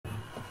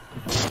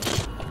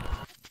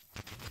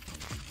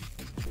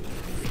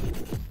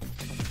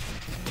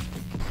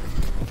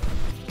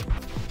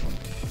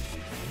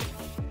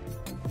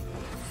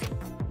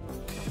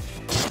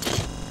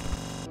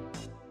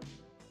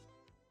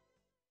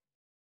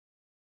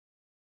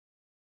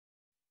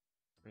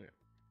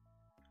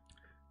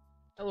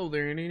Hello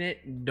there,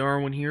 Internet.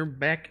 Darwin here,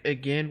 back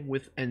again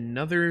with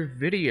another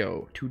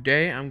video.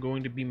 Today, I'm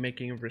going to be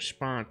making a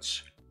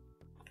response.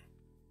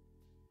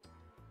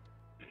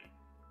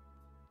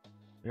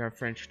 We got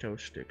French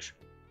toast sticks.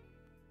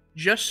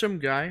 Just some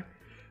guy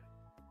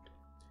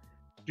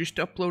just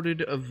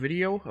uploaded a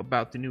video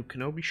about the new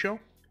Kenobi show.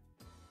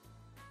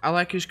 I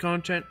like his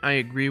content. I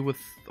agree with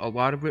a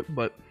lot of it,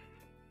 but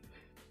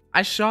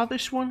I saw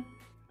this one,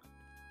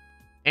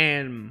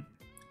 and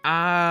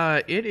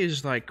it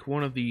is like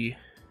one of the,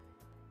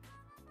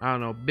 I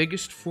don't know,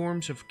 biggest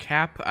forms of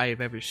cap I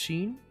have ever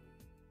seen.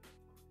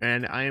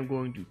 And I am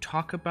going to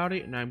talk about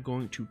it, and I'm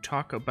going to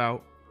talk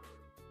about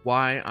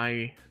why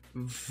I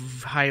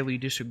highly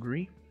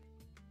disagree.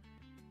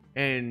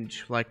 And,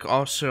 like,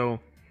 also,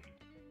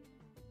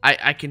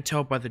 I can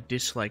tell by the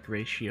dislike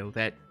ratio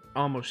that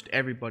almost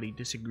everybody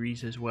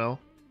disagrees as well.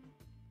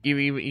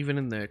 Even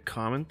in the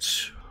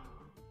comments.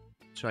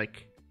 It's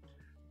like,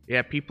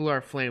 yeah, people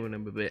are flaming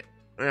him a bit.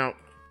 Now,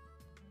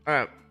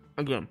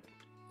 again,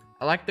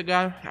 I like the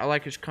guy. I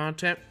like his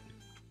content.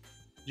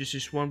 Just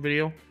this one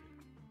video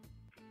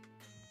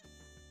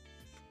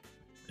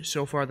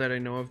so far that I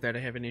know of that I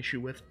have an issue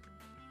with.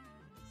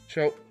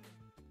 So,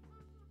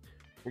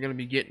 we're going to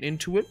be getting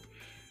into it.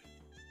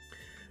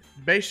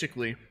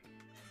 Basically,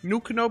 new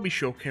Kenobi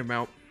show came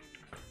out.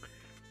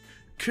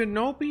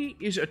 Kenobi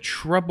is a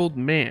troubled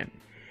man.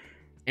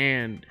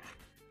 And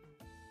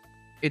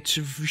it's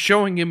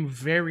showing him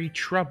very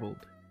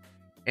troubled.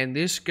 And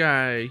this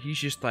guy, he's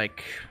just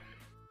like,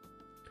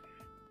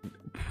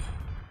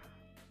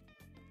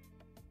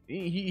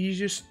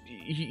 he's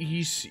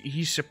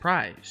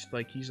surprised.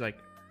 Like, he's like,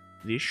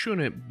 this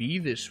shouldn't be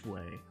this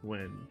way,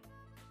 when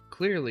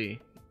clearly,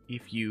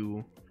 if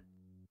you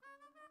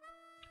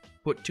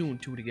put two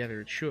and two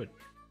together, it should.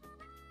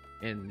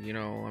 And, you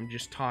know, I'm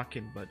just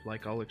talking, but,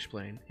 like, I'll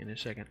explain in a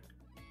second.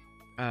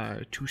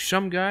 To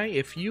some guy,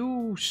 if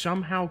you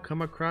somehow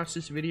come across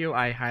this video,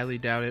 I highly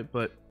doubt it,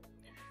 but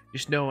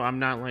just know I'm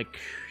not, like,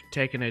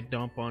 taking a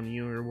dump on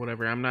you or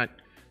whatever. I'm not,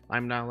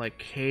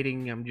 like,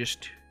 hating. I'm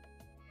just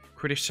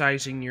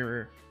criticizing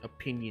your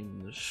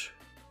opinions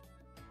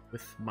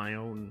with my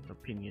own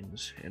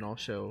opinions and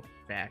also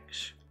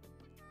facts.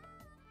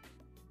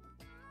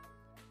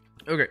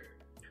 Okay.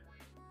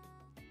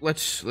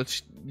 Let's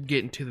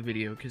get into the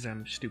video because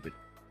I'm stupid.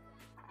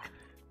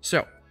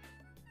 So,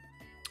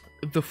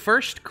 the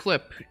first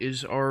clip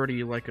is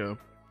already like a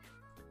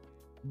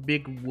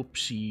big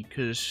whoopsie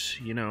because,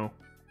 you know,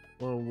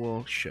 well,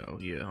 we'll show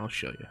you. I'll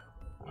show you.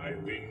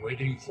 I've been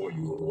waiting for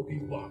you,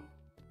 Obi-Wan.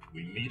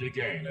 We meet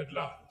again at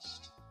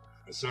last.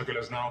 The circle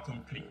is now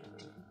complete.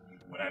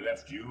 When I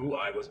left you,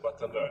 I was but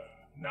the learner.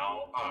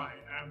 Now I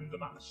am the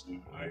master.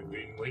 I've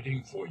been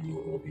waiting for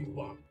you,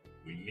 Obi-Wan.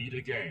 We meet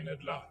again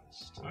at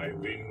last.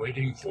 I've been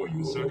waiting for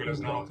you. The circle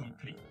is now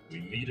complete. We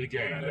meet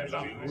again at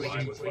last.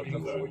 I was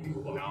waiting for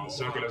you. Now the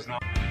circle is now.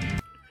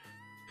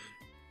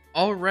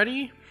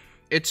 Already,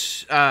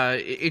 it's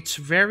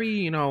very,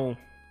 you know,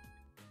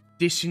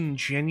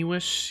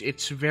 disingenuous.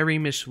 It's very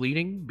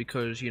misleading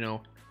because, you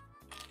know,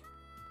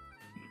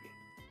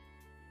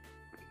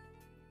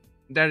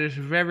 that is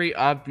very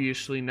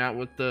obviously not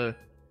what the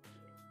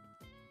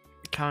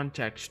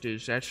context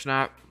is. That's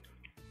not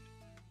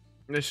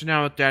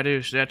what that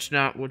is. That's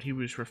not what he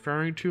was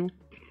referring to.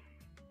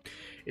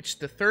 It's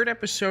the third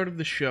episode of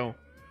the show.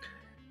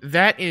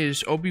 That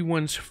is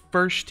Obi-Wan's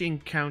first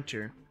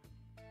encounter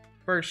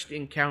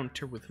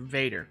with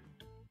Vader.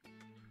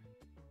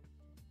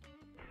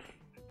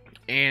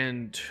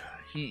 And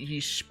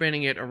he's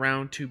spinning it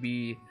around to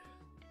be,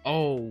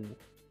 oh,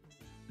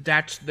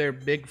 that's their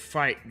big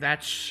fight.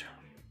 That's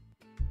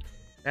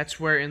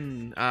where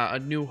in A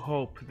New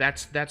Hope,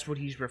 that's what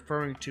he's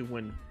referring to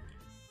when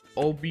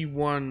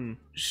Obi-Wan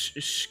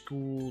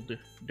schooled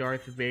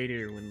Darth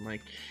Vader. When,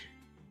 like,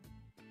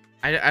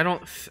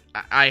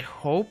 I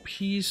hope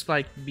he's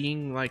like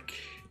being like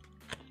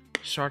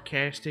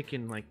sarcastic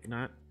and like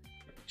not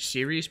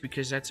serious,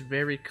 because that's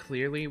very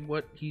clearly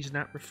what he's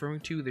not referring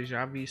to. There's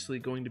obviously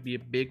going to be a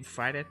big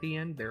fight at the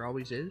end. There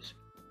always is.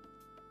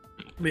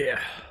 But yeah,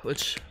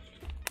 let's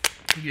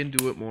get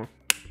into it more.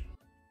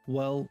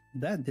 Well,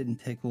 that didn't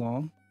take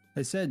long.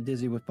 I said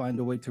Disney would find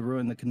a way to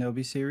ruin the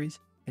Kenobi series,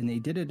 and they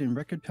did it in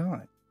record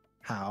time.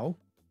 How?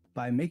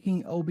 By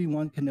making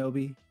Obi-Wan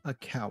Kenobi a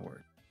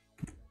coward.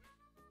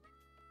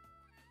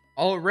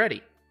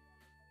 Already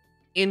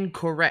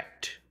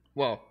incorrect.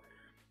 Well,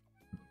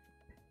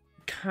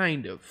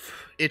 kind of.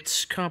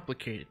 It's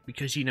complicated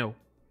because, you know,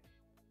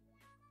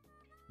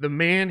 the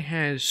man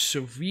has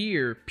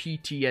severe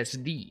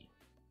PTSD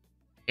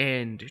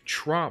and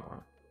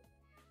trauma.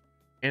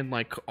 And,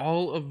 like,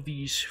 all of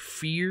these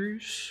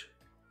fears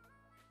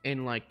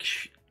and,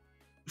 like,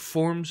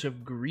 forms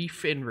of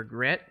grief and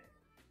regret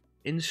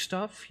and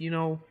stuff, you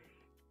know,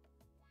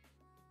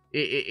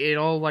 it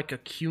all, like,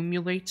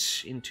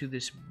 accumulates into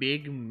this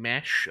big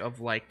mesh of,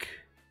 like,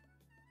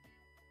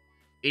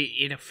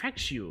 it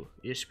affects you,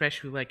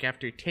 especially, like,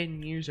 after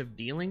 10 years of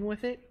dealing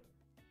with it.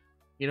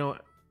 You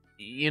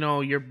know,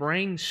 your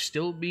brain's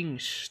still being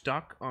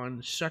stuck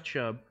on such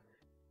a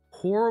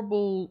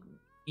horrible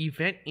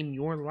event in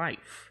your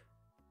life,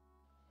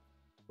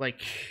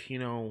 like,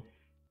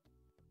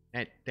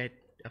 that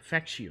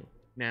affects you.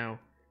 Now,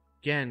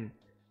 again,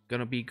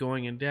 gonna be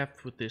going in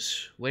depth with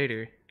this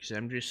later, because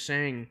I'm just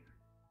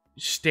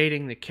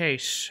stating the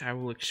case. I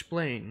will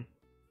explain.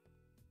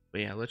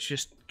 But yeah, let's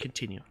just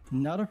continue.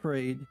 Not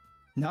afraid,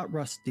 not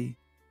rusty,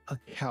 a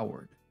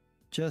coward.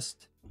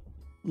 Just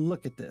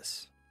look at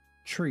this.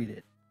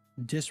 Treated,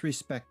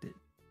 disrespected,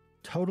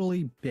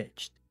 totally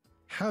bitched.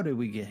 How did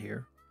we get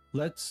here?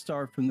 Let's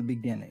start from the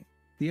beginning.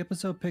 The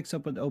episode picks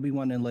up with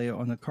Obi-Wan and Leia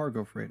on the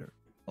cargo freighter.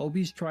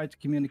 Obi's tried to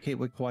communicate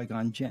with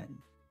Qui-Gon Jinn.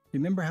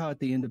 Remember how at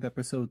the end of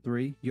episode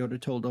 3, Yoda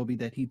told Obi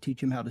that he'd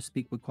teach him how to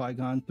speak with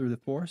Qui-Gon through the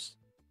Force?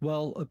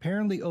 Well,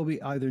 apparently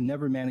Obi either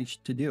never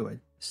managed to do it,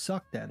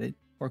 sucked at it,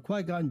 or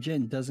Qui-Gon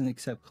Jinn doesn't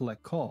accept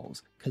collect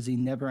calls, because he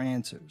never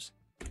answers.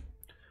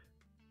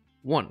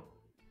 1.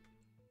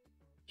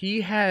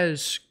 He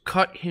has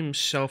cut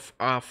himself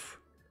off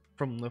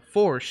from the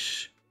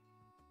Force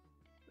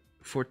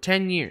for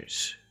 10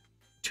 years.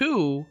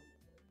 2,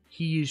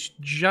 he is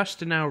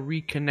just now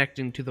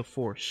reconnecting to the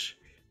Force.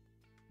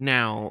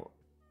 Now,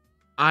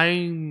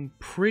 I'm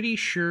pretty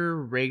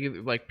sure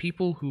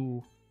people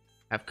who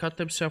have cut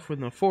themselves from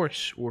the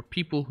Force, or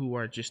people who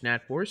are just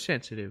not Force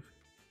sensitive,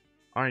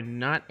 are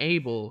not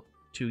able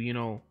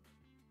to,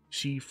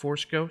 see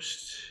Force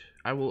ghosts.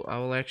 I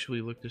will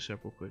actually look this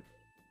up real quick.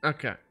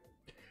 Okay.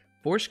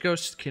 Force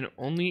ghosts can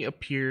only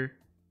appear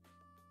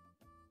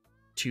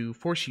to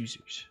Force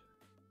users.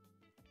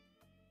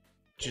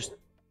 Just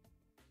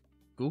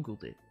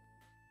Googled it.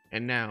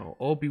 And now,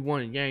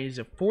 Obi-Wan, yeah, he's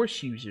a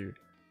Force user,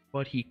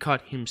 but he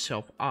cut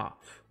himself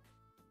off.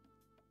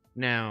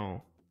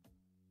 Now,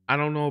 I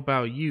don't know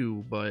about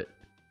you, but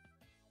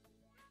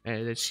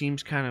that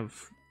seems kind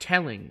of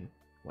telling.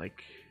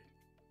 Like,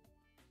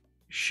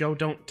 show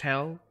don't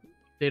tell.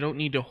 They don't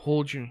need to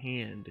hold your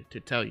hand to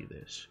tell you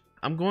this.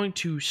 I'm going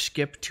to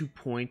skip 2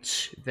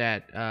 points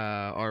that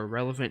are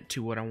relevant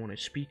to what I want to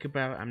speak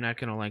about. I'm not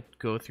going to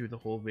go through the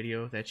whole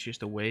video. That's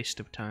just a waste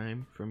of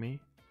time for me.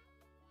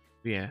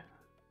 Yeah.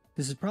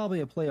 This is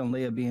probably a play on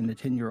Leia being a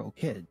 10-year-old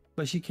kid,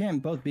 but she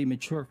can't both be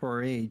mature for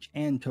her age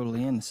and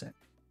totally innocent.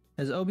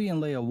 As Obi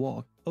and Leia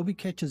walk, Obi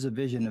catches a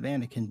vision of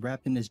Anakin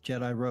wrapped in his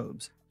Jedi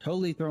robes,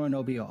 totally throwing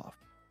Obi off.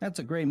 That's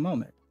a great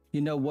moment.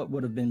 You know what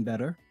would have been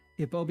better?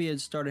 If Obi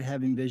had started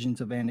having visions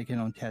of Anakin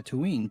on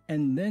Tatooine,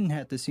 and then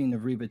had the scene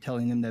of Reva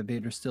telling him that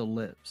Vader still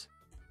lives.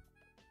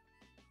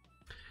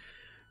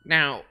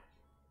 Now,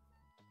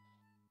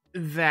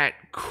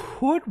 that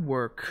could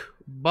work,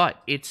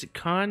 but it's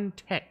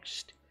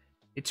context.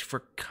 It's for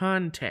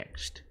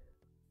context.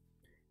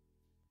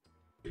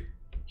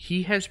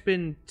 He has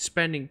been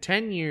spending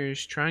 10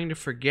 years trying to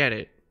forget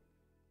it.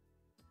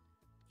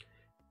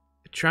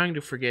 Trying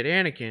to forget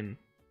Anakin.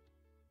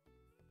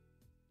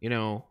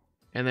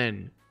 And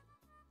then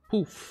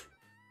poof.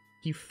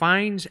 He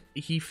finds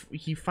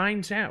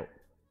out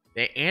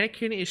that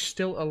Anakin is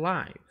still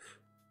alive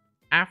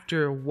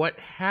after what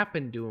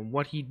happened to him,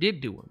 what he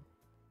did to him.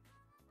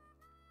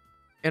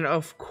 And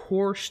of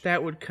course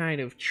that would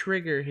kind of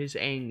trigger his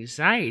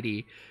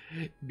anxiety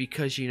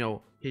because,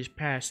 his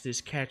past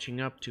is catching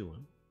up to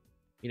him.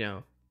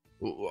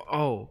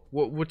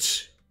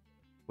 What's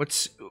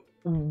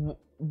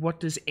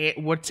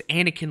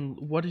Anakin,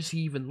 what does he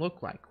even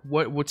look like?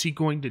 What's he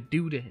going to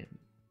do to him?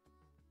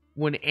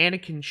 When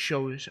Anakin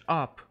shows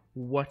up,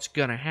 what's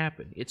gonna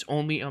happen? It's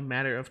only a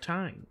matter of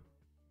time.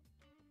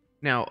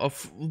 Now,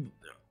 of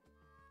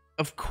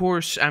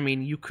course, I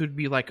mean, you could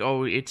be like,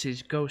 oh, it's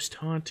his ghost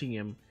haunting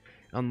him,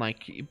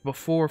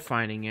 before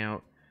finding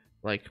out,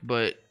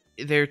 but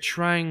they're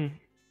trying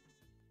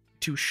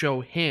to show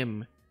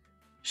him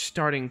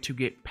starting to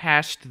get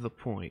past the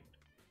point,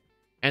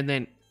 and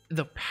then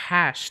the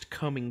past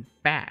coming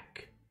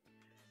back.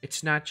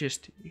 It's not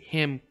just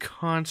him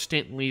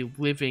constantly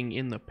living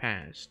in the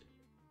past.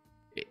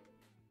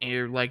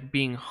 You're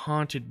being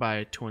haunted by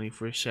it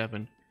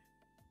 24/7.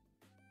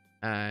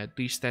 At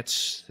least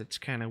that's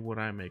kind of what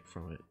I make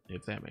from it,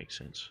 if that makes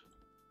sense.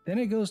 Then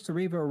it goes to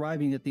Reva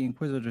arriving at the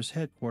Inquisitor's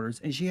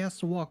headquarters, and she has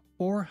to walk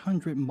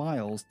 400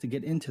 miles to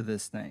get into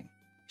this thing.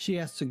 She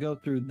has to go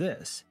through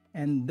this,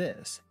 and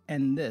this,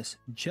 and this,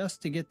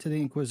 just to get to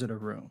the Inquisitor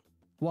room.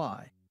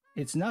 Why?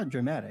 It's not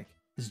dramatic,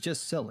 it's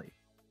just silly.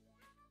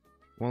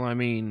 Well, I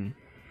mean,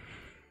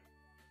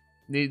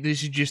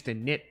 this is just a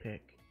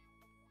nitpick.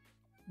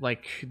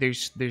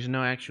 There's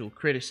no actual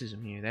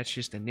criticism here. That's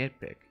just a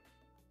nitpick.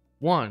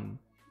 1,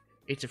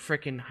 it's a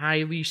freaking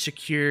highly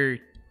secure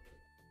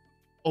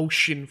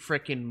ocean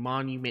freaking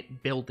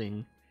monument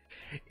building.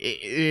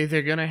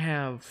 They're gonna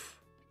have,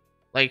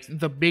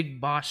 the big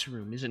boss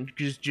room isn't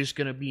just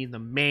gonna be in the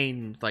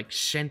main,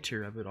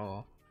 center of it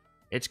all.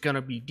 It's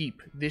gonna be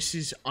deep. This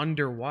is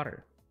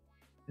underwater.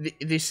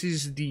 This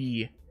is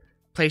the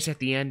place at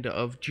the end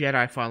of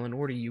Jedi Fallen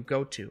Order you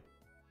go to,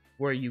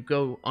 where you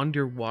go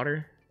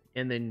underwater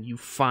and then you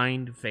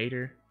find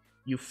Vader,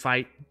 you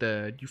fight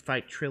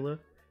Trilla,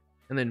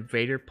 and then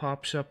Vader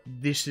pops up.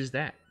 This is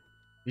that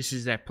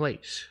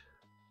place.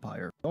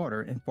 Empire,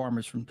 daughter, and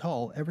farmers from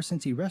Tall ever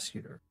since he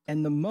rescued her.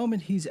 And the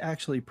moment he's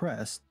actually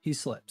pressed, he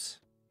slips.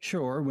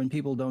 Sure, when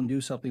people don't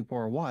do something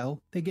for a while,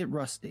 they get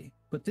rusty,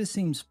 but this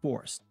seems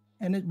forced,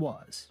 and it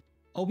was.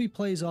 Obi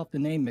plays off the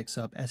name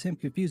mix-up as him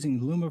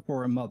confusing Luma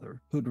for her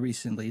mother, who'd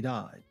recently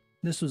died.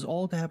 This was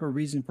all to have a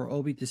reason for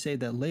Obi to say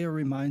that Leia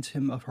reminds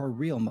him of her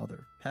real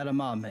mother,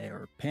 Padamame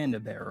or Panda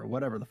Bear or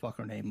whatever the fuck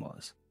her name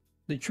was.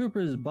 The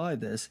troopers buy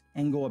this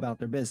and go about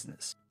their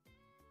business.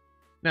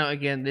 Now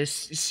again, this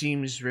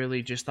seems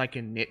really just like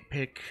a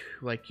nitpick,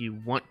 like you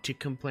want to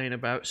complain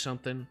about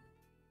something,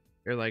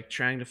 or like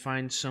trying to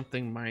find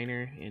something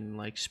minor and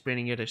like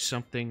spinning it as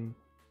something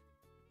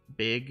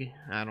big.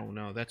 I don't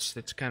know, that's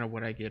kind of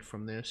what I get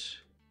from this.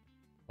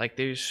 Like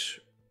there's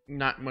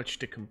not much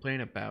to complain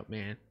about,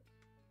 man.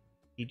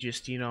 He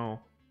just, you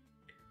know,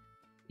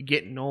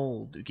 getting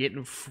old,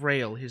 getting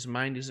frail, his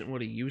mind isn't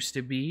what it used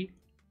to be,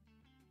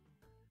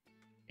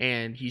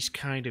 and he's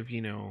kind of,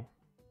 you know,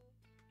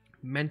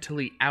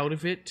 mentally out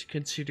of it,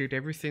 considered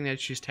everything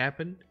that's just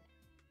happened.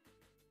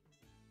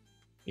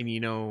 And,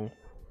 you know,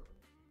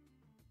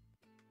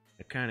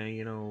 it kind of,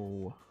 you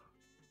know,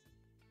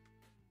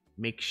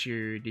 makes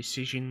your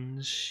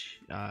decisions,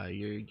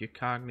 your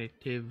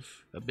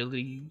cognitive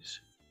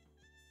abilities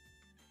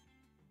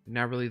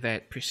not really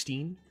that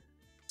pristine.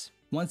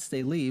 Once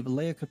they leave,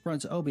 Leia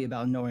confronts Obi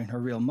about knowing her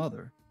real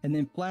mother, and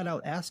then flat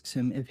out asks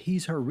him if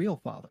he's her real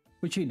father,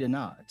 which he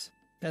denies.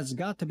 That's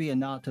got to be a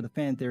nod to the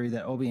fan theory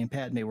that Obi and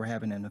Padme were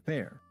having an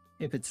affair.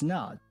 If it's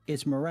not,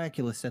 it's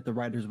miraculous that the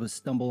writers would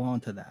stumble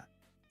onto that.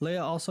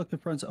 Leia also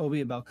confronts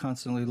Obi about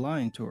constantly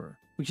lying to her,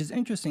 which is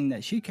interesting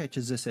that she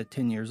catches this at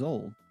 10 years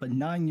old, but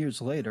 9 years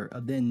later, a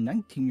then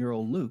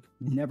 19-year-old Luke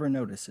never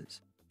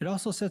notices. It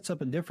also sets up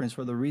a difference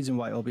for the reason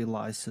why Obi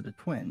lies to the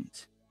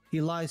twins.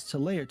 He lies to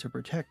Leia to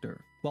protect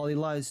her, while he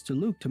lies to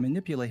Luke to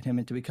manipulate him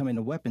into becoming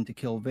a weapon to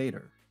kill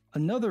Vader.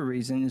 Another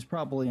reason is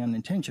probably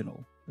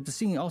unintentional, but the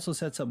scene also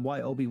sets up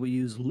why Obi would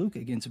use Luke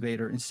against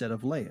Vader instead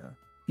of Leia.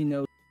 He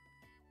knows.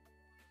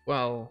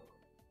 Well,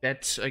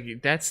 that's a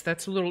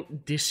little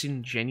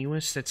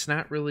disingenuous. That's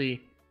not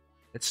really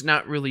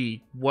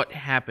what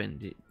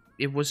happened.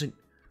 It wasn't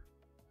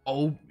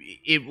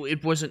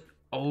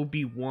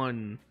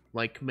Obi-Wan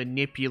like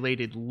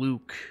manipulated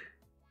Luke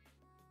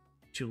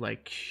to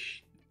like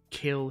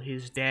kill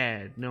his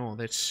dad. No,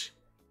 that's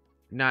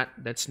not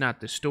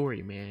the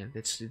story, man.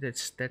 That's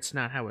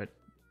not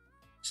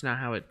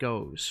how it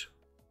goes.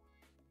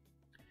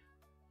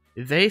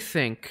 They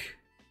think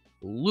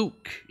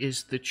Luke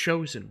is the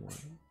chosen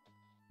one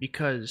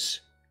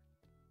because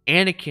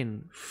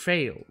Anakin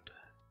failed.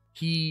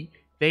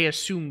 They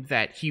assumed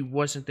that he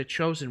wasn't the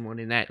chosen one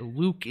and that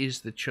Luke is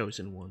the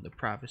chosen one the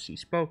prophecy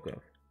spoke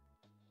of.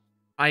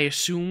 I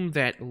assume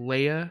that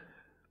Leia,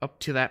 up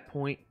to that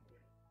point,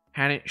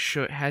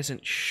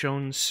 hasn't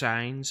shown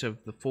signs of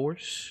the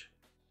Force,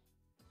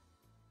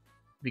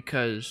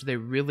 because they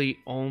really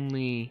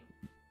only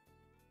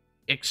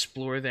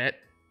explore that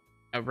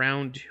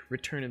around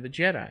Return of the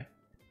Jedi.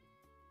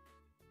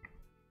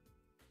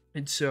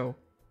 And so,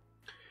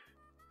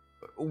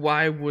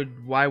 why would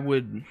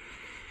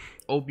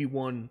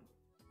Obi-Wan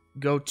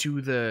go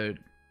to the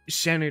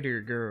senator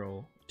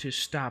girl to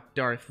stop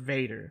Darth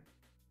Vader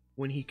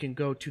when he can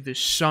go to the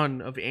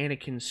son of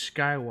Anakin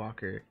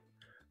Skywalker,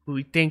 who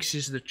he thinks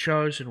is the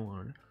chosen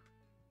one,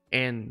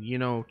 and, you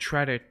know,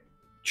 try to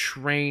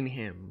train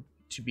him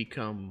to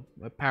become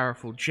a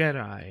powerful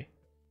Jedi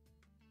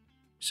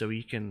so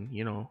he can,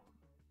 you know,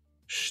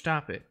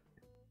 stop it?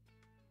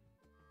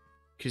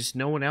 Because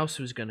no one else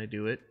was going to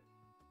do it.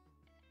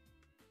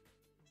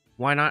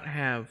 Why not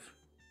have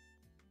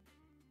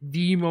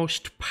the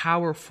most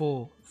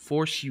powerful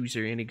Force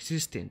user in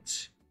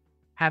existence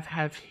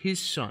have his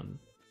son,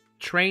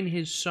 train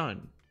his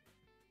son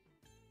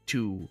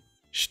to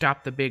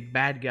stop the big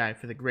bad guy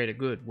for the greater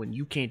good? When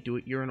you can't do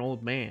it, you're an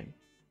old man.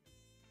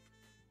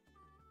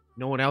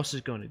 No one else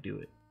is going to do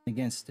it.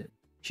 Against it.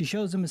 She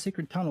shows him a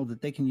secret tunnel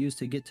that they can use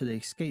to get to the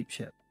escape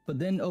ship, but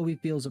then Obi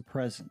feels a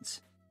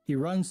presence. He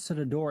runs to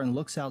the door and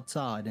looks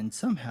outside, and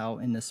somehow,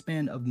 in the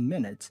span of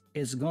minutes,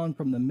 is gone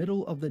from the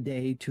middle of the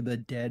day to the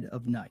dead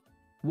of night.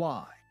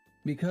 Why?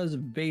 Because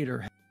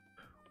Vader.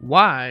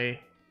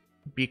 Why?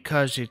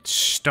 Because it's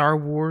Star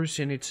Wars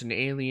and it's an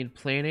alien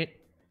planet,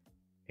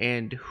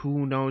 and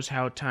who knows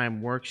how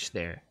time works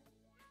there.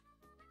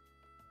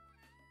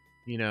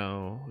 You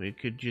know, it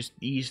could just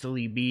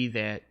easily be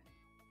that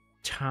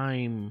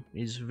time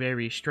is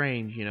very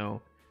strange, you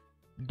know.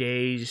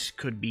 Days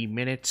could be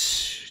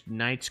minutes,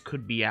 nights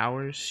could be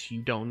hours,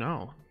 you don't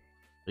know.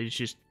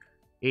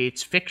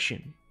 It's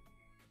fiction.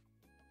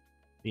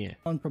 Yeah.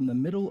 From the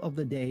middle of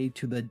the day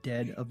to the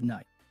dead of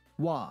night.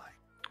 Why?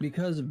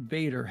 Because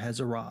Vader has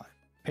arrived.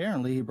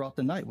 Apparently he brought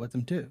the night with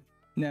him too.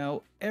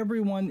 Now,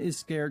 everyone is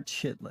scared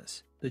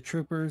shitless. The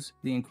troopers,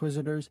 the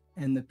Inquisitors,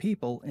 and the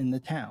people in the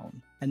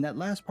town. And that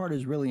last part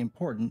is really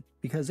important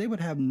because they would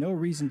have no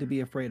reason to be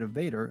afraid of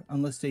Vader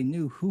unless they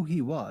knew who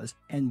he was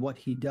and what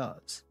he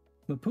does.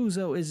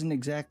 Mapuzo isn't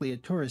exactly a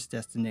tourist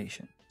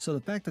destination, So the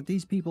fact that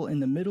these people in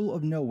the middle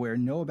of nowhere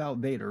know about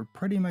Vader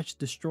pretty much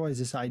destroys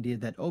this idea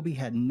that Obi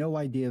had no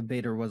idea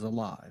Vader was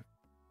alive.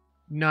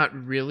 Not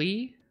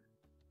really.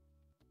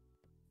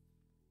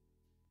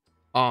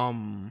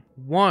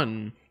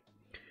 One,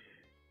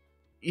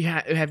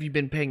 yeah, have you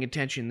been paying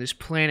attention? This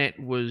planet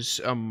was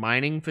a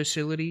mining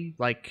facility.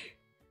 Like,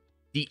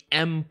 the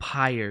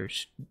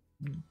Empires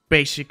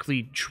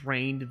basically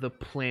drained the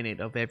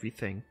planet of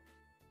everything.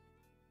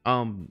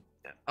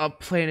 A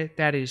planet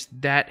that is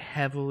that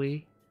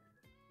heavily,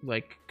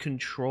 like,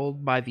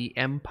 controlled by the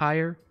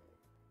Empire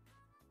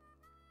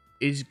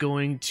is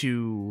going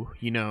to,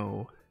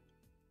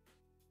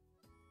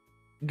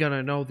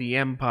 gonna know the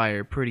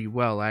Empire pretty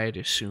well, I'd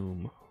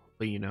assume.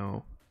 But,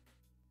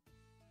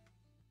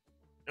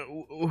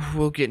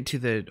 we'll get into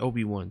the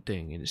Obi-Wan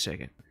thing in a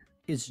second.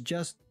 It's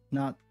just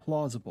not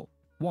plausible.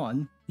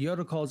 1.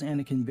 Yoda calls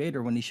Anakin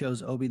Vader when he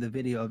shows Obi the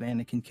video of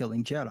Anakin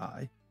killing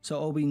Jedi, so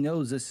Obi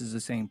knows this is the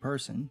same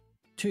person.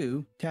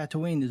 2.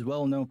 Tatooine is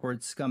well known for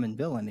its scum and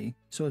villainy,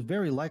 so it's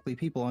very likely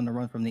people on the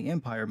run from the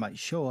Empire might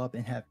show up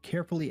and have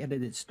carefully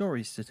edited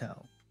stories to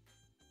tell.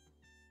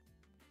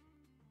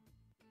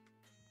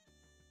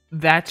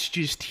 That's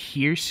just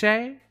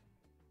hearsay?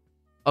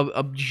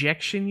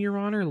 Objection, Your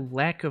Honor?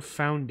 Lack of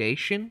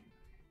foundation?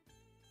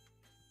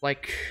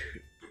 Like...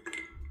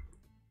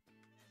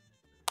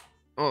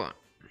 Hold on.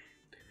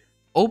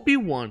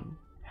 Obi-Wan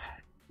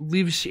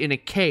lives in a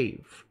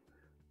cave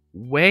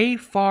way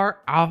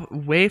far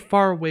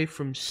away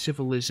from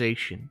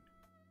civilization.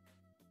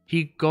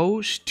 He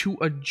goes to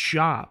a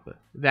job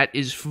that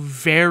is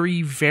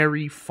very,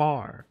 very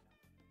far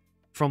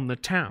from the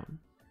town.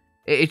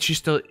 It's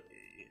just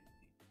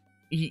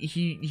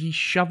he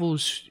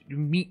shovels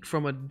meat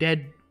from a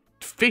dead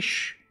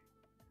fish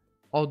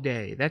all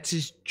day. That's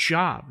his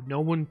job.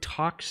 No one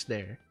talks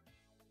there.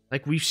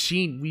 Like, we've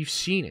seen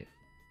it.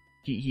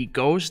 He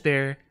goes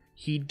there.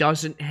 He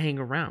doesn't hang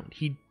around.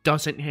 He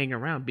doesn't hang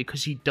around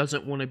because he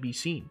doesn't want to be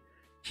seen.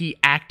 He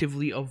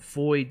actively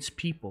avoids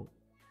people.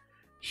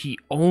 He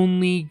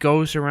only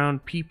goes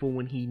around people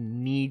when he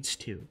needs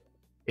to.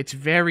 It's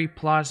very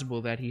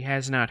plausible that he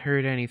has not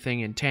heard anything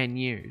in 10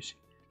 years.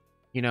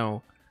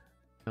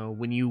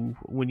 When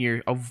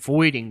you're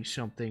avoiding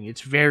something,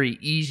 it's very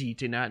easy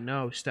to not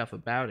know stuff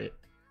about it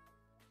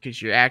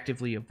because you're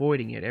actively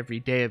avoiding it every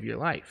day of your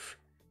life.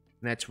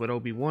 And that's what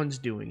Obi-Wan's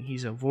doing.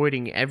 He's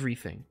avoiding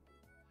everything.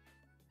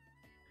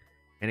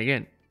 And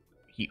again,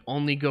 he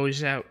only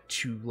goes out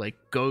to,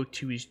 go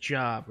to his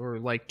job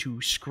or,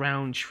 to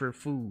scrounge for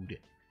food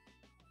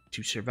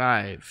to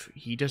survive.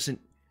 He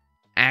doesn't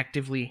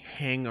actively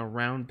hang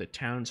around the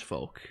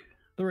townsfolk.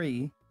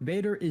 3.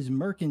 Vader is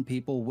murking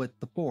people with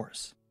the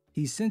Force.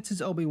 He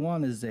senses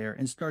Obi-Wan is there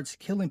and starts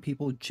killing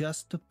people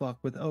just to fuck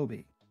with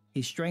Obi.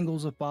 He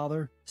strangles a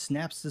father,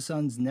 snaps the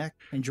son's neck,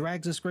 and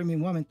drags a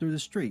screaming woman through the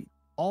street,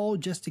 all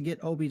just to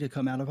get Obi to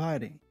come out of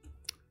hiding.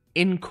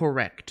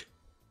 Incorrect.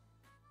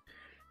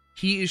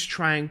 He is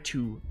trying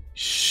to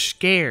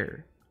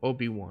scare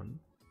Obi-Wan.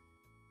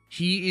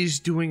 He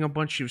is doing a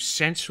bunch of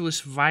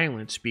senseless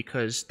violence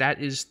because that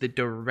is the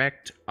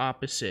direct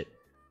opposite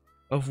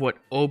of what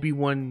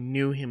Obi-Wan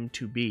knew him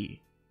to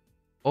be.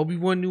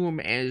 Obi-Wan knew him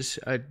as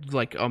a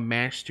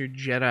master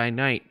Jedi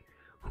Knight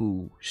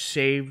who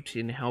saved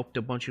and helped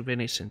a bunch of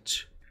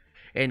innocents.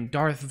 And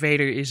Darth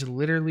Vader is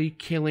literally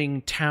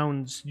killing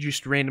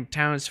just random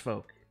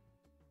townsfolk.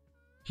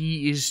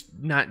 He is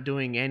not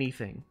doing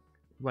anything.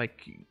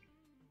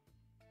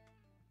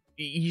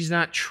 He's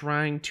not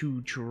trying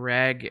to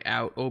drag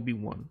out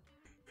Obi-Wan.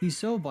 He's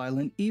so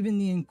violent, even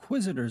the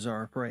Inquisitors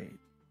are afraid.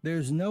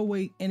 There's no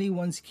way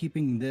anyone's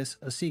keeping this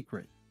a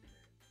secret.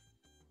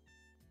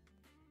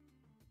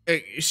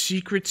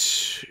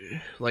 Secrets,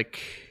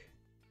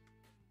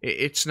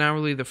 it's not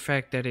really the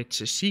fact that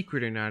it's a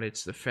secret or not,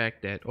 it's the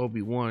fact that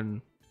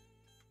Obi-Wan,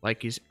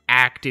 is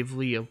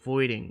actively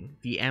avoiding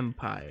the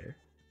Empire.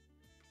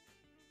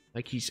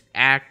 He's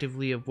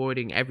actively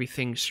avoiding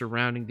everything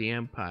surrounding the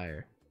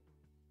Empire.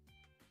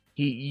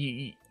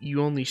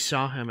 You only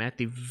saw him at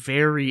the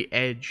very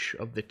edge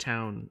of the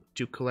town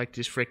to collect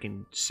his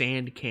frickin'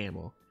 sand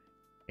camel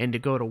and to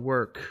go to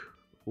work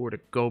or to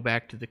go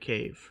back to the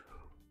cave.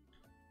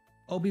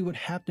 Obi would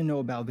have to know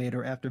about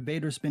Vader after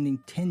Vader spending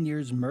 10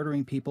 years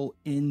murdering people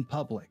in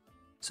public.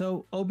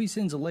 So Obi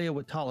sends Leia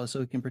with Tala so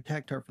he can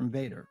protect her from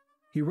Vader.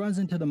 He runs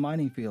into the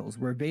mining fields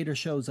where Vader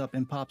shows up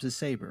and pops his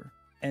saber.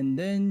 And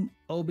then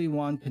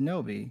Obi-Wan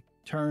Kenobi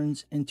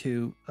turns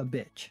into a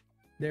bitch.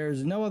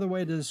 There's no other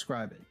way to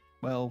describe it.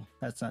 Well,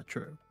 that's not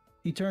true.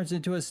 He turns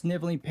into a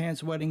sniveling,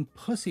 pants-wetting,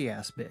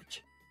 pussy-ass bitch.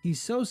 He's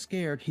so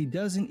scared he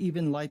doesn't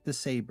even light the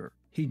saber.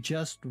 He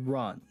just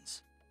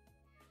runs.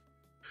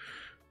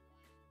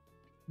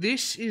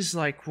 This is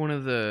one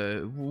of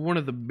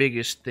the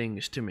biggest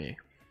things to me.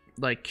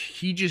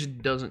 He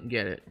just doesn't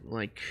get it.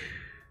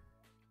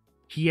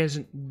 He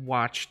hasn't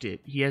watched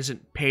it. He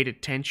hasn't paid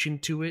attention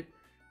to it.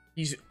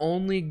 He's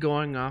only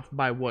going off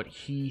by what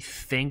he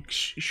thinks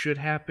should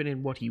happen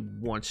and what he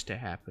wants to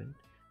happen.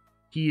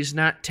 He is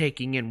not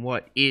taking in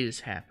what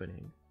is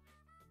happening.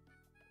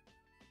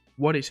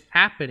 what is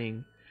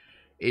happening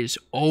is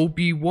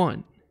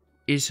Obi-Wan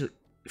is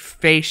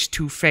face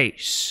to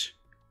face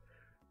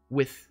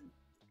with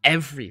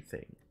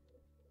everything.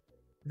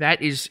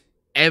 That is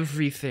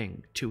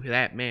everything to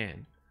that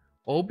man.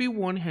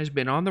 Obi-Wan has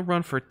been on the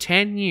run for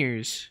 10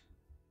 years,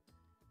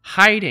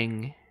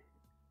 hiding,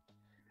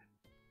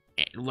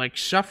 like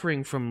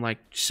suffering from like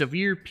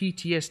severe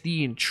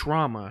PTSD and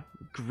trauma,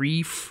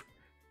 grief,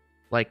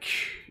 like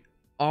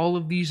all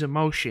of these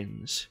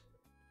emotions,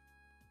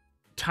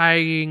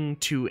 tying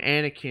to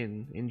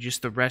Anakin and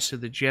just the rest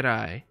of the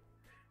Jedi.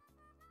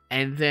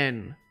 And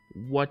then,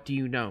 what do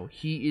you know?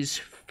 He is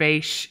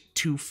face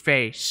to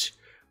face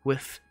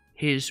with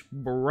his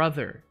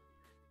brother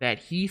that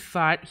he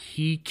thought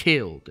he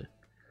killed.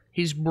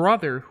 His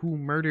brother who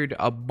murdered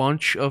a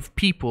bunch of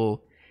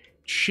people,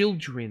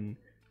 children,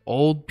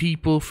 old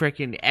people,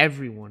 freaking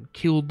everyone.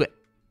 Killed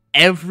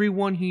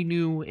everyone he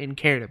knew and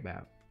cared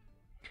about.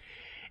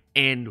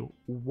 And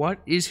what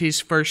is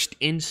his first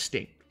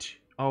instinct?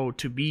 Oh,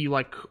 to be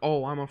like,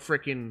 oh,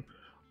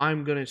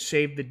 I'm gonna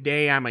save the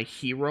day, I'm a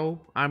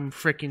hero, I'm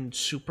freaking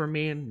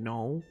Superman.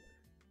 No.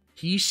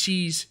 He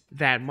sees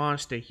that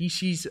monster. He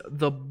sees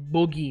the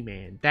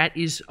boogeyman. That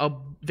is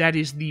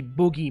the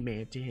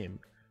boogeyman to him.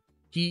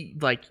 He,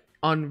 like,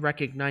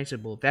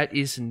 unrecognizable. That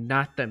is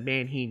not the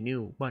man he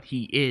knew, but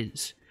he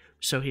is.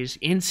 So his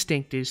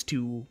instinct is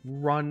to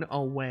run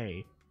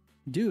away.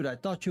 Dude, I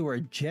thought you were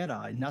a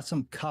Jedi, not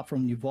some cop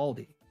from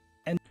Uvalde.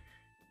 And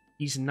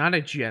he's not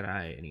a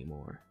Jedi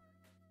anymore.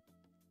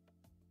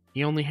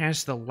 He only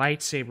has the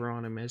lightsaber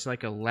on him as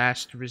like a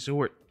last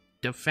resort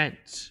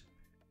defense.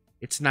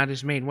 It's not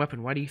his main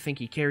weapon. Why do you think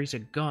he carries a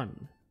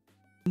gun?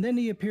 And then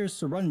he appears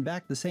to run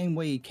back the same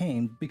way he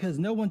came because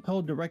no one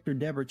told director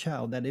Deborah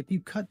Chow that if you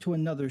cut to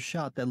another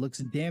shot that looks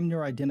damn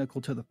near identical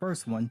to the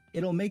first one,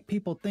 it'll make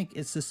people think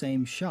it's the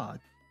same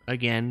shot.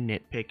 Again,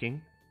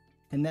 nitpicking.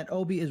 And that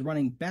Obi is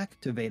running back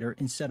to Vader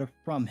instead of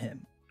from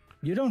him.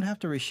 You don't have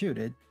to reshoot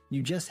it,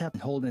 you just have to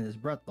hold in his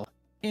breath though.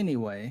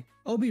 Anyway,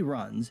 Obi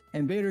runs,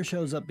 and Vader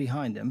shows up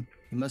behind him.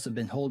 He must have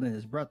been holding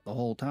his breath the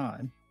whole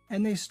time.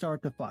 And they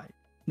start to fight.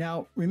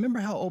 Now, remember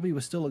how Obi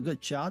was still a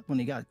good shot when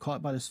he got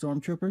caught by the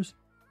stormtroopers?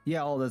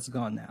 Yeah, all that's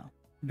gone now.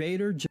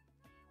 Vader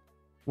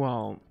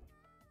well,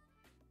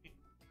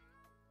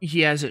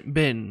 he hasn't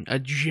been a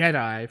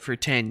Jedi for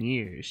 10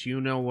 years.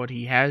 You know what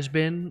he has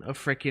been? A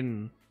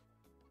frickin'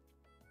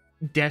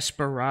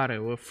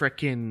 desperado, a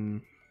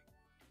frickin'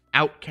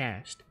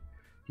 outcast.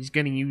 He's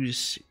gonna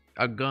use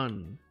a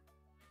gun.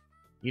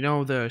 You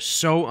know the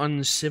so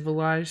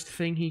uncivilized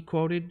thing he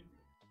quoted?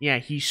 Yeah,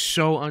 he's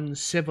so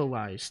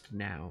uncivilized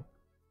now.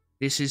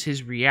 This is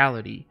his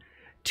reality.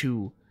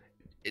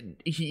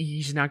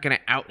 He's not gonna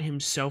out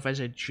himself as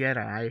a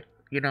Jedi.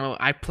 You know,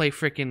 I play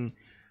frickin'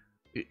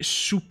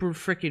 super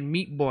frickin'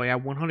 Meat Boy. I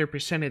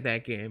 100%ed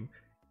that game.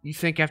 You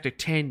think after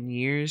 10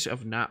 years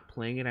of not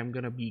playing it, I'm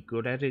gonna be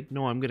good at it?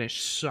 No, I'm gonna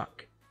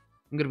suck.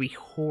 I'm gonna be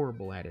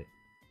horrible at it.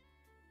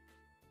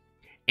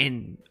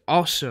 And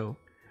also,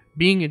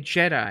 being a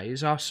Jedi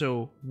is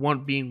also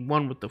being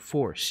one with the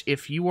Force.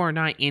 If you are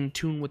not in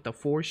tune with the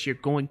Force, you're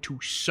going to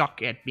suck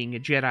at being a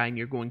Jedi and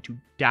you're going to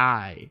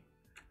die.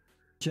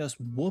 Just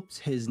whoops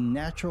his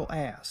natural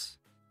ass.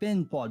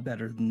 Finn fought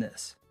better than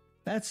this.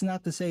 That's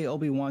not to say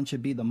Obi-Wan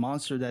should be the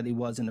monster that he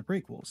was in the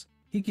prequels.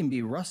 He can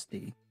be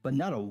rusty, but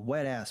not a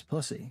wet-ass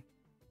pussy.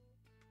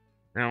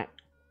 Now,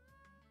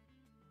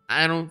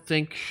 I don't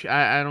think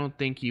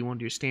you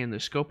understand the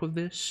scope of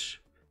this.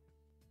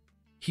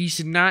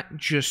 He's not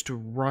just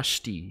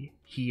rusty.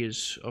 He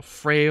is a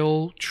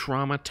frail,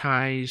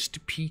 traumatized,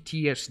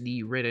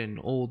 PTSD-ridden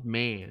old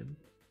man.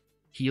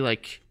 He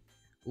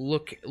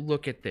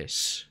look at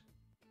this.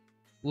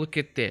 Look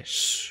at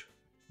this.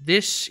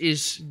 This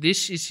is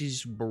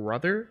his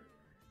brother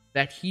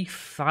that he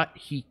thought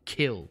he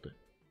killed.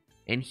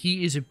 And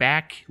he is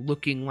back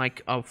looking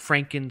like a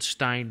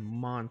Frankenstein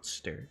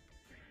monster.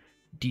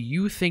 Do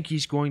you think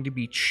he's going to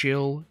be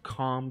chill,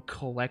 calm,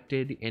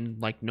 collected,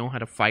 and know how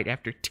to fight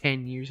after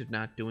 10 years of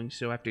not doing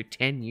so? After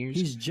 10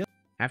 years?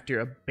 After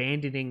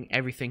abandoning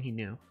everything he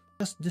knew.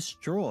 Just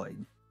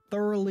destroyed.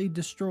 Thoroughly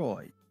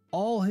destroyed.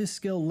 All his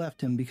skill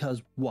left him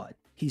because what?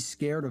 He's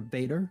scared of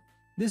Vader?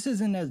 This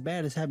isn't as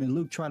bad as having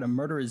Luke try to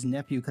murder his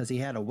nephew because he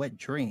had a wet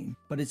dream,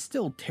 but it's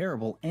still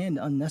terrible and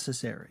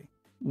unnecessary.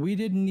 We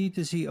didn't need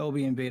to see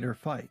Obi and Vader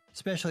fight,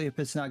 especially if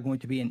it's not going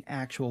to be an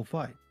actual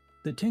fight.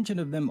 The tension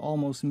of them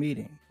almost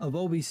meeting, of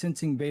Obi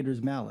sensing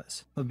Vader's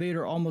malice, of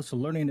Vader almost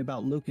learning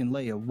about Luke and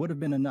Leia would have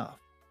been enough.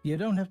 You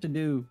don't have to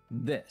do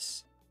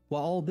this.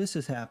 While all this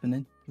is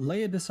happening,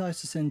 Leia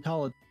decides to send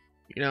Tala.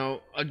 You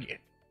know,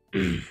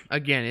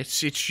 again, it's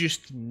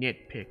just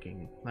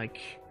nitpicking.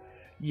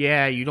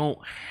 Yeah, you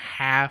don't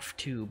have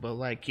to, but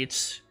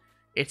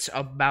it's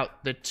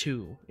about the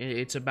two.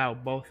 It's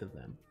about both of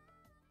them.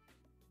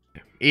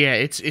 Yeah,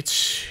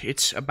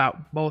 it's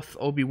about both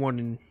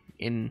Obi-Wan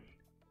and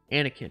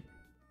Anakin.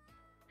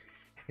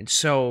 And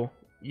so,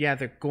 yeah,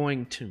 they're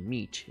going to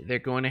meet. They're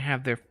going to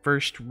have their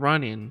first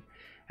run-in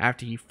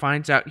after he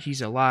finds out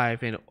he's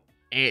alive, and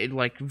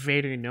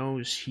Vader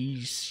knows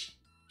he's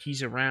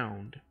he's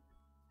around.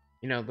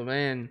 You know, the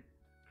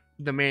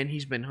man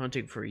he's been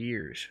hunting for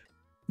years.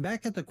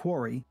 Back at the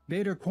quarry,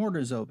 Vader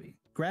corners Obi,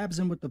 grabs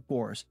him with the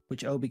Force,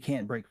 which Obi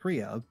can't break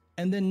free of,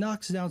 and then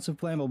knocks down some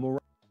flammable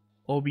rocks.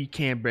 Obi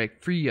can't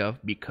break free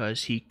of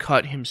because he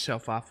cut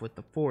himself off with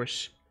the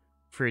Force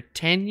for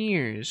 10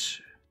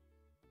 years.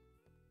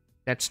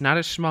 That's not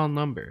a small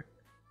number.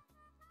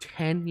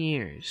 10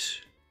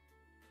 years.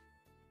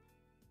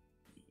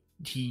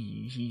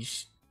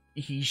 He's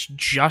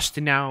just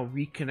now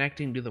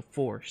reconnecting to the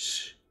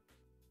Force,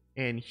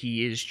 and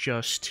he is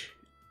just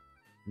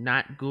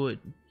not good.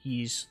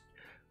 He's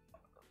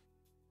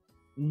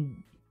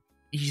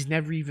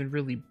never even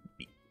really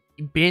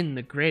been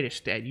the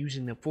greatest at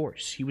using the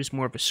Force. He was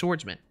more of a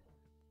swordsman.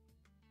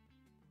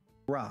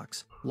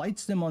 Rocks,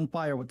 lights them on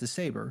fire with the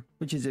saber,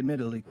 which is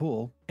admittedly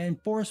cool, and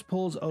Force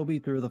pulls Obi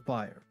through the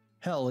fire.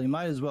 Hell, he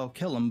might as well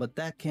kill him, but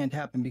that can't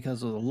happen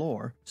because of the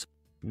lore.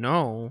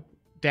 No,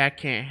 that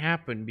can't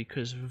happen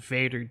because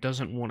Vader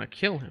doesn't want to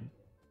kill him.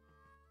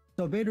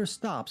 So Vader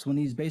stops when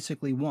he's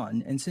basically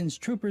won and sends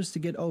troopers to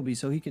get Obi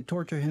so he could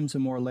torture him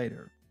some more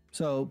later.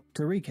 So,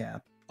 to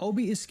recap,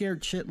 Obi is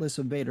scared shitless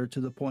of Vader to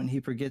the point he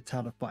forgets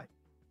how to fight.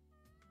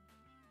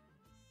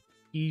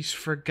 He's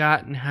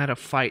forgotten how to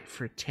fight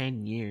for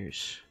 10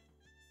 years.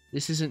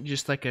 This isn't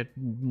just like a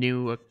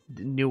new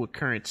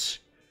occurrence.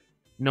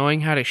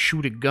 Knowing how to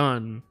shoot a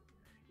gun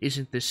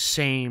isn't the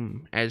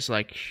same as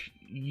like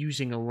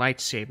using a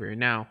lightsaber.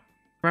 Now,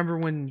 remember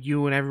when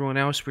you and everyone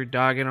else were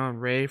dogging on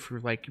Rey for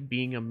like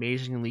being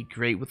amazingly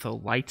great with a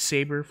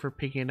lightsaber for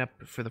picking it up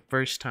for the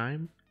first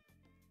time?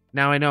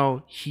 Now I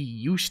know he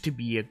used to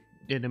be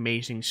an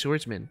amazing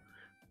swordsman,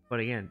 but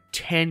again,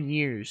 10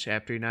 years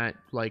after not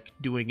like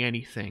doing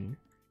anything,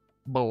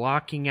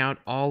 blocking out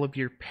all of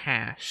your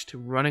past,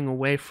 running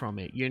away from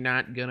it, you're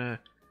not gonna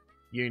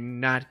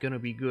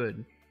be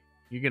good.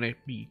 You're gonna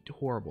be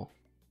horrible.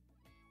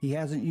 He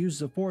hasn't used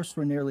the Force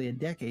for nearly a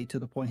decade to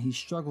the point he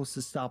struggles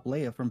to stop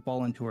Leia from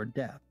falling to her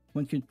death.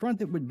 When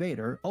confronted with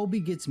Vader, Obi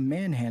gets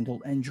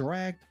manhandled and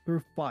dragged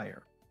through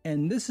fire.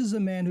 And this is a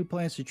man who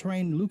plans to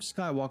train Luke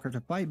Skywalker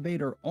to fight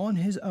Vader on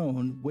his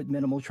own with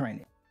minimal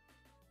training.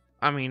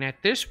 I mean,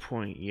 at this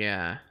point,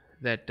 yeah,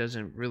 that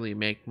doesn't really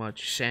make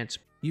much sense.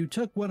 You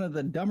took one of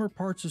the dumber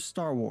parts of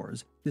Star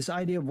Wars, this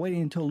idea of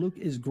waiting until Luke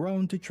is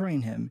grown to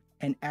train him,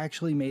 and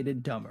actually made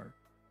it dumber.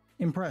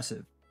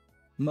 Impressive.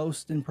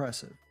 Most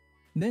impressive.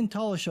 Then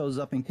Tala shows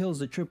up and kills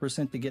the trooper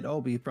sent to get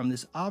Obi from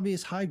this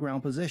obvious high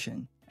ground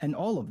position, and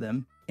all of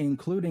them,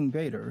 including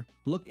Vader,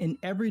 look in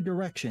every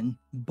direction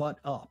but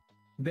up.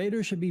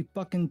 Vader should be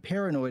fucking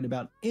paranoid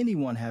about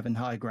anyone having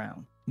high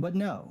ground. But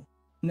no.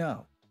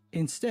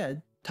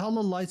 Instead,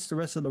 Tala lights the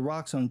rest of the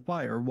rocks on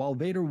fire while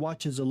Vader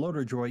watches a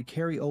loader droid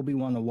carry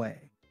Obi-Wan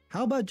away.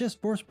 How about just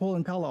force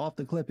pulling Tala off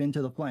the cliff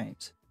into the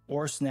flames?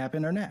 Or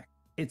snapping her neck?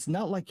 It's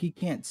not like he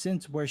can't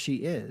sense where she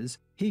is.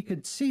 He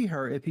could see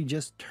her if he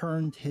just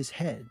turned his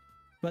head.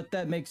 But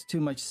that makes too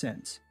much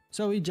sense.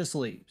 So he just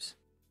leaves.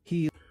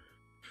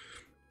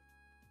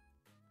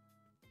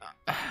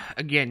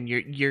 Again,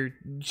 you're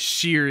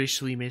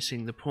seriously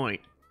missing the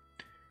point.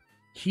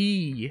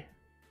 He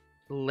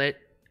let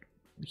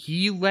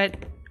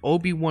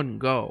Obi-Wan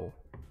go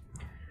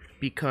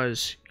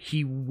because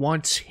he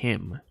wants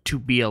him to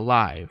be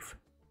alive.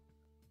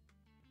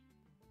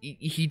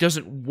 He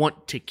doesn't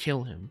want to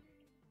kill him.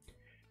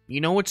 You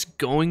know what's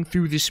going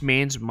through this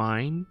man's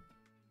mind?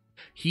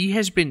 He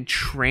has been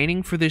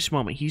training for this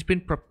moment. He's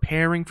been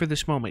preparing for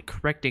this moment,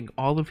 correcting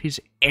all of his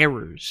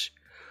errors.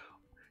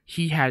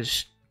 He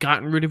has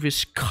gotten rid of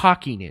his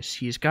cockiness.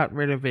 He has gotten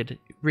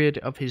rid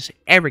of his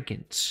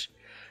arrogance.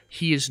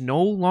 He is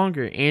no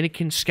longer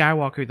Anakin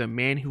Skywalker, the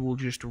man who will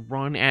just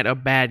run at a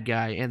bad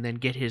guy and then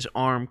get his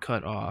arm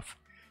cut off.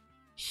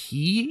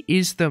 He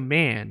is the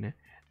man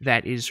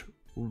that is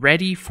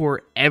ready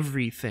for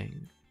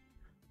everything.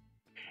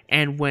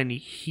 And when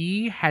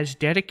he has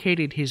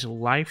dedicated his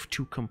life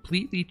to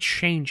completely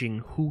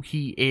changing who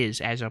he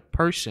is as a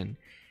person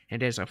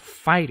and as a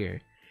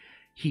fighter,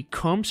 he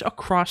comes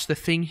across the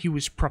thing he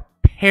was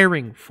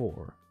preparing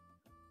for.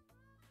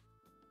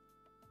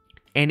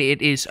 And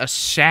it is a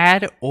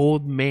sad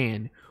old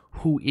man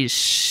who is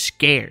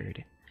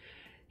scared.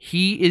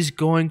 He is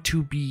going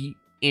to be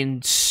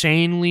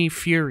insanely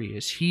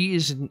furious.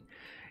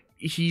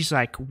 He's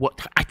like,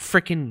 what?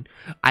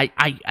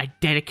 I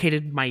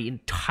dedicated my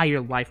entire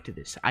life to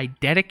this. I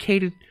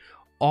dedicated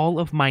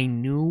my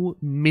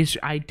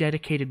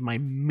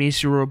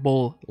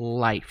miserable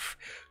life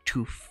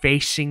to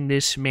facing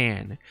this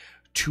man,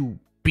 to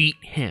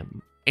beat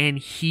him, and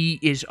he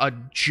is a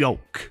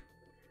joke.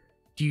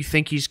 Do you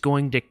think he's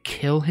going to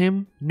kill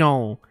him?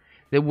 No.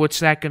 Then what's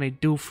that going to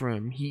do for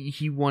him?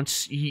 He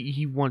wants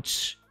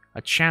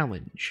a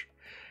challenge.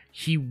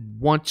 He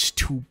wants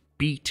to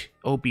beat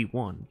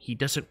Obi-Wan. He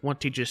doesn't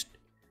want to just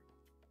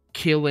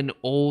kill an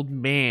old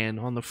man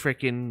on the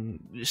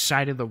frickin'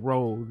 side of the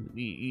road.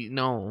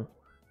 No.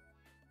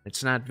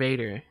 It's not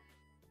Vader.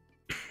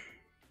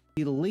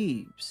 He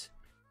leaves.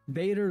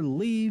 Vader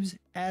leaves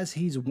as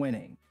he's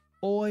winning.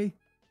 Oy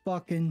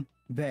fucking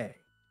vey.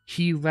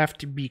 He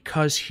left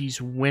because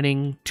he's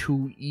winning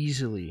too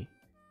easily.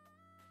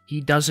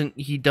 He doesn't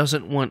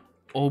want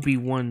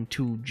Obi-Wan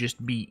to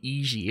just be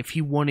easy. If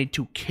he wanted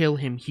to kill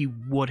him, he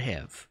would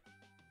have.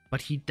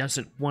 But he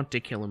doesn't want to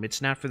kill him.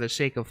 It's not for the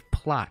sake of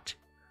plot.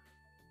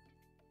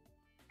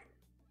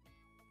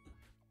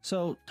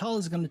 So, Tal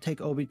is going to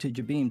take Obi to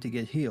Jabim to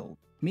get healed.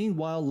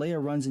 Meanwhile,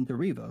 Leia runs into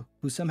Reva,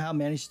 who somehow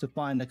managed to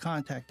find the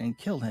contact and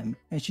kill him,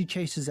 and she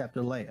chases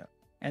after Leia.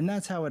 And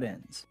that's how it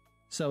ends.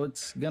 So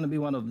it's going to be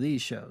one of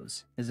these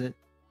shows, is it?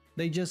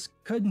 They just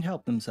couldn't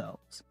help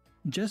themselves.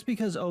 Just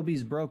because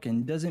Obi's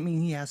broken doesn't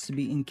mean he has to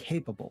be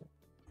incapable.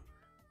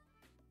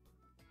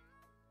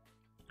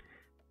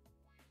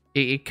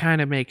 It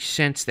kind of makes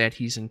sense that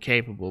he's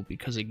incapable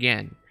because,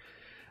 again,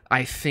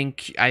 I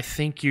think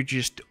you're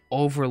just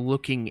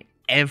overlooking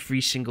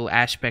every single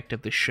aspect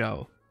of the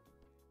show.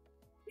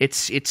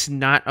 It's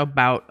not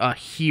about a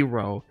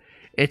hero.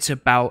 It's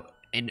about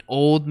an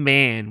old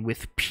man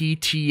with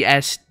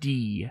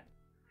PTSD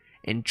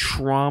and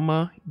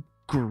trauma,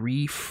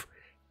 grief,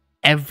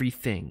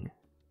 everything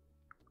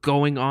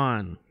going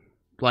on.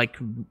 Like,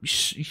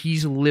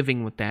 he's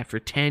living with that for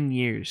 10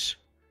 years.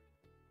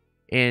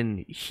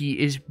 And he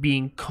is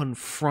being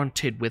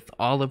confronted with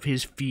all of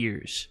his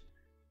fears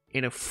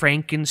in a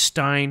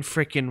Frankenstein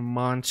frickin'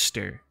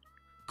 monster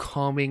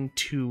coming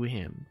to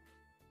him.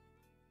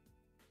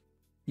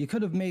 You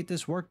could have made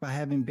this work by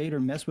having Vader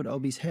mess with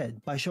Obi's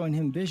head by showing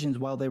him visions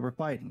while they were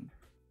fighting.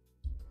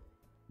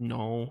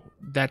 No,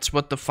 that's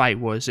what the fight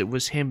was. It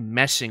was him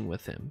messing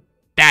with him.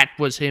 That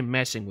was him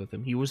messing with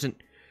him. He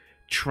wasn't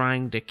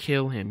trying to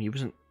kill him. He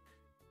wasn't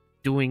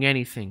doing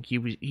anything. He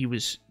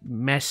was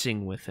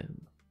messing with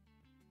him.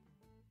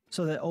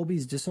 So that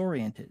Obi's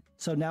disoriented.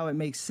 So now it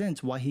makes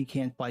sense why he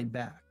can't fight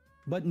back.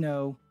 But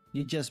no,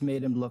 you just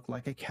made him look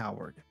like a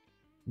coward.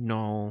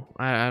 No,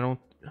 I don't...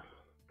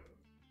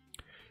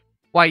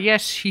 Why,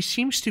 yes, he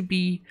seems to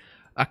be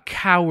a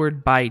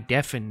coward by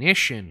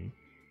definition.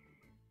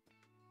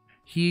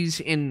 He's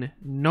in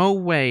no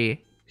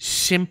way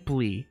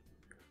simply,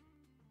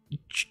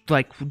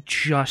 like,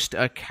 just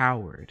a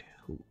coward.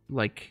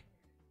 Like,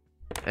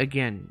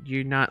 again,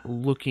 you're not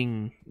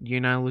looking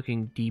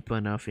deep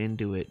enough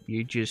into it.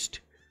 You're just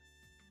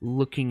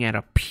looking at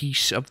a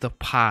piece of the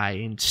pie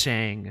and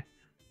saying,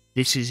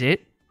 this is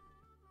it?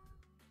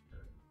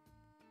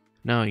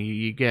 No,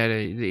 you gotta,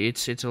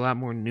 it's a lot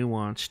more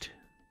nuanced.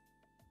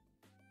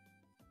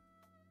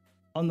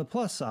 On the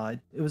plus side,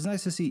 it was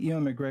nice to see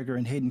Ewan McGregor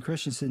and Hayden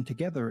Christensen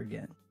together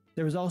again.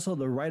 There was also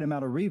the right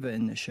amount of Reva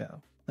in the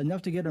show.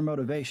 Enough to get her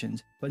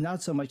motivations, but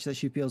not so much that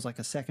she feels like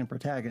a second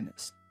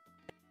protagonist.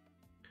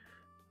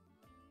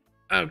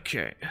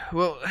 Okay,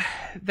 well,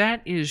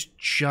 that is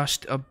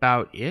just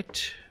about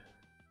it.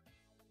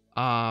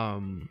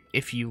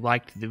 If you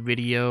liked the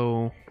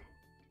video,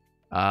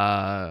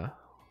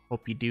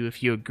 hope you do.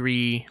 If you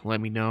agree, let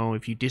me know.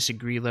 If you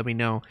disagree, let me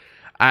know.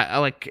 I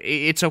like,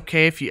 it's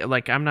okay if you,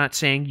 like, I'm not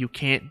saying you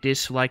can't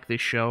dislike the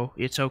show.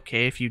 It's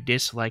okay if you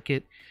dislike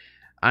it.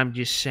 I'm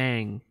just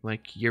saying,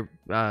 like,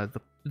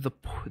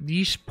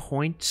 these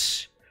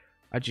points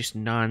are just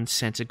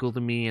nonsensical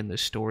to me in the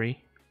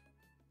story.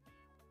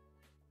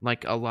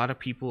 Like, a lot of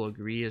people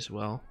agree as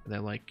well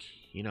that, like,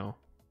 you know,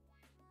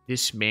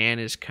 this man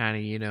is kind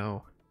of, you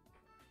know,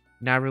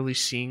 not really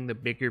seeing the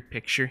bigger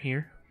picture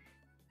here.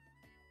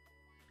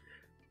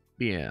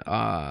 But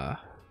yeah,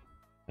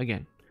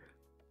 again,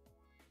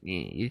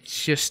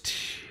 it's just,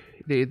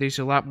 there's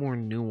a lot more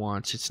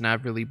nuance. It's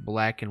not really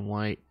black and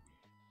white.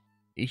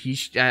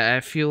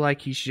 I feel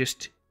like he's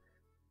just,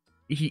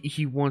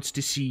 he wants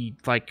to see,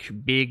 like,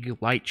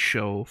 big light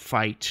show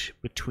fight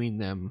between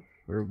them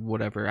or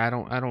whatever. I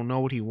don't know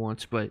what he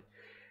wants, but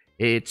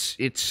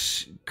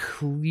it's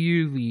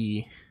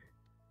clearly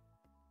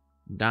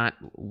not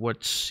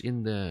what's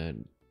in the,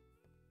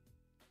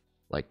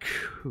 like,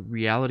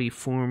 reality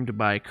formed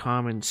by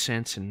common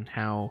sense and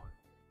how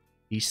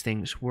these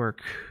things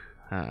work.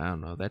 I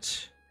don't know. I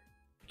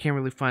can't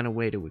really find a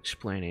way to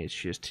explain it. It's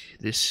just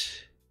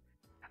this.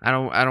 I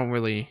don't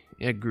really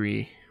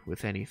agree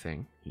with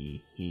anything.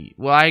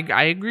 Well,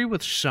 I agree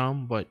with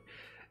some, but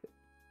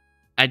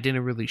I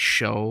didn't really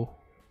show,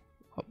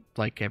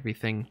 like,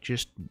 everything.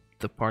 Just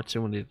the parts I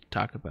wanted to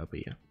talk about.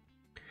 But yeah,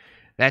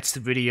 that's the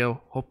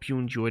video. Hope you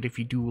enjoyed. If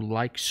you do,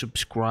 like,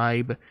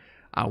 subscribe.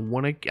 I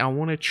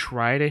wanna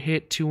try to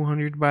hit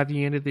 200 by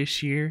the end of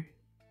this year.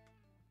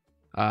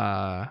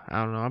 I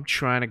don't know. I'm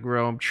trying to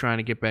grow. I'm trying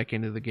to get back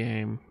into the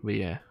game. But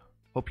yeah,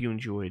 hope you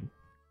enjoyed.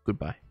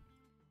 Goodbye.